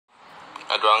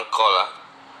Ada orang call lah.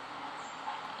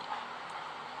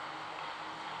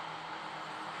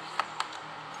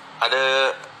 Ada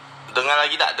dengar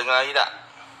lagi tak? Dengar lagi tak?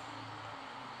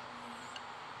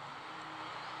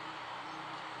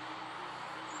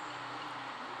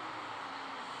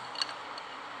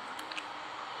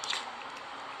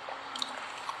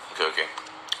 Okay.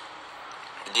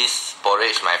 This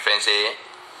porridge, my friend say,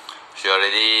 she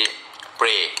already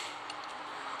pray.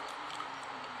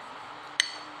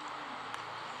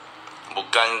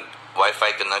 Bukan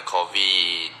wifi kena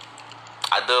COVID.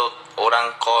 Ada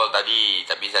orang call tadi,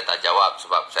 tapi saya tak jawab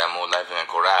sebab saya mau live dengan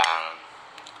korang.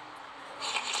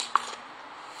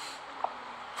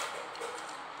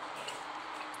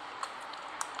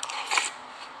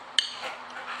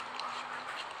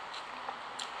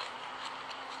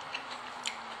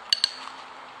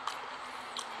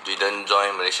 Didn't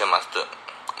join Malaysia Master.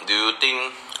 Do you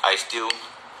think I still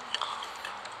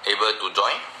able to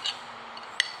join?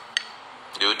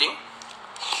 Do you think?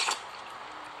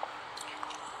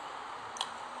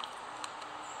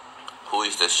 Who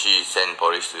is the she send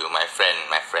porridge to you? My friend.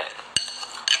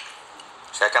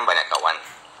 Saya kan banyak kawan.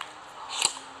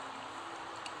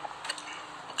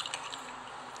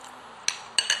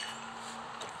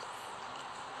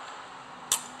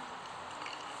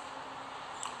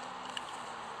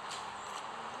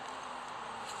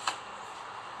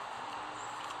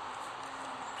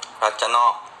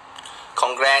 Rachano,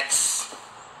 congrats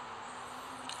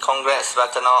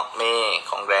Rachano, me,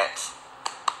 congrats.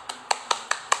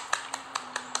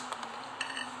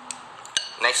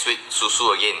 Next week,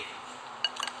 susu again.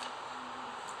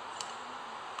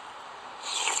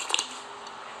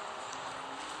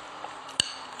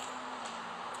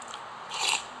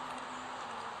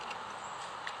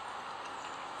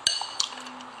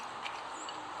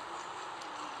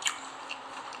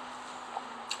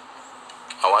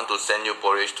 I want to send you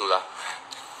porridge too lah.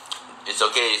 It's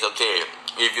okay.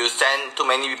 If you send, too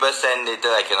many people send, later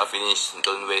I cannot finish.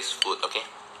 Don't waste food, okay?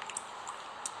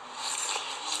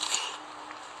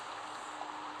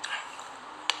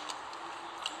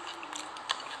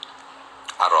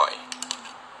 Aroy.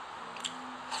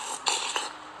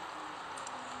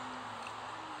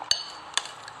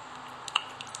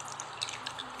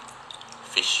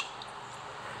 Fish.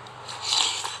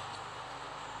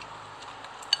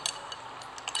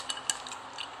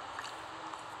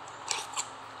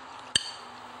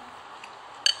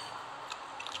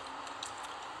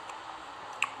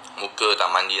 Muka tak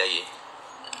mandi lagi.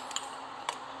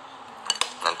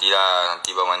 Nanti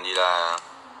baru mandi lah.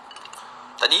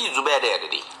 Tadi Zubair ada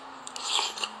tadi.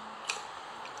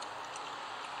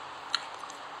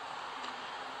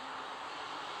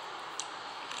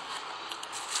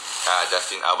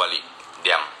 Justin balik.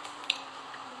 Diam.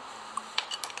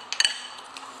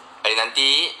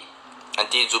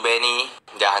 Nanti Zubair ni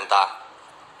dia hantar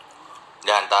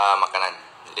makanan.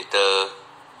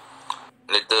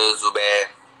 Later Zubair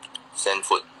send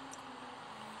food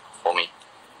for me.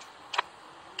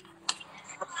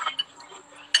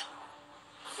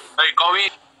 Hey, Kowi.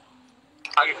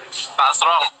 Not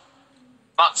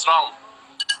strong.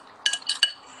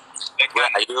 Where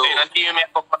are you? Nanti you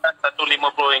make coconut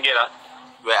RM150 lah.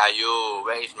 Where are you?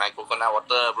 Where is my coconut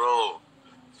water, bro?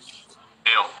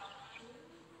 Mio.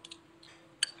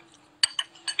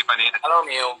 Hello,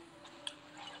 Mio.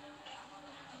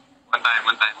 One time,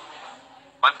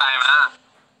 ah.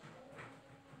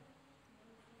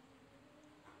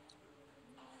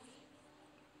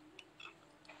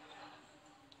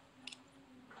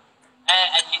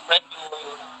 I request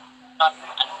you not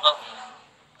answer me.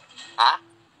 Huh?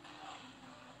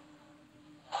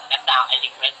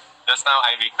 Just now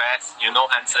I request. You no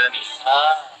answer me.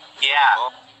 Yeah.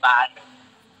 Oh. But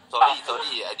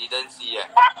Sorry, I didn't see.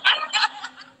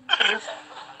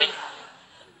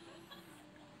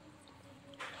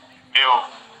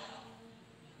 Mio.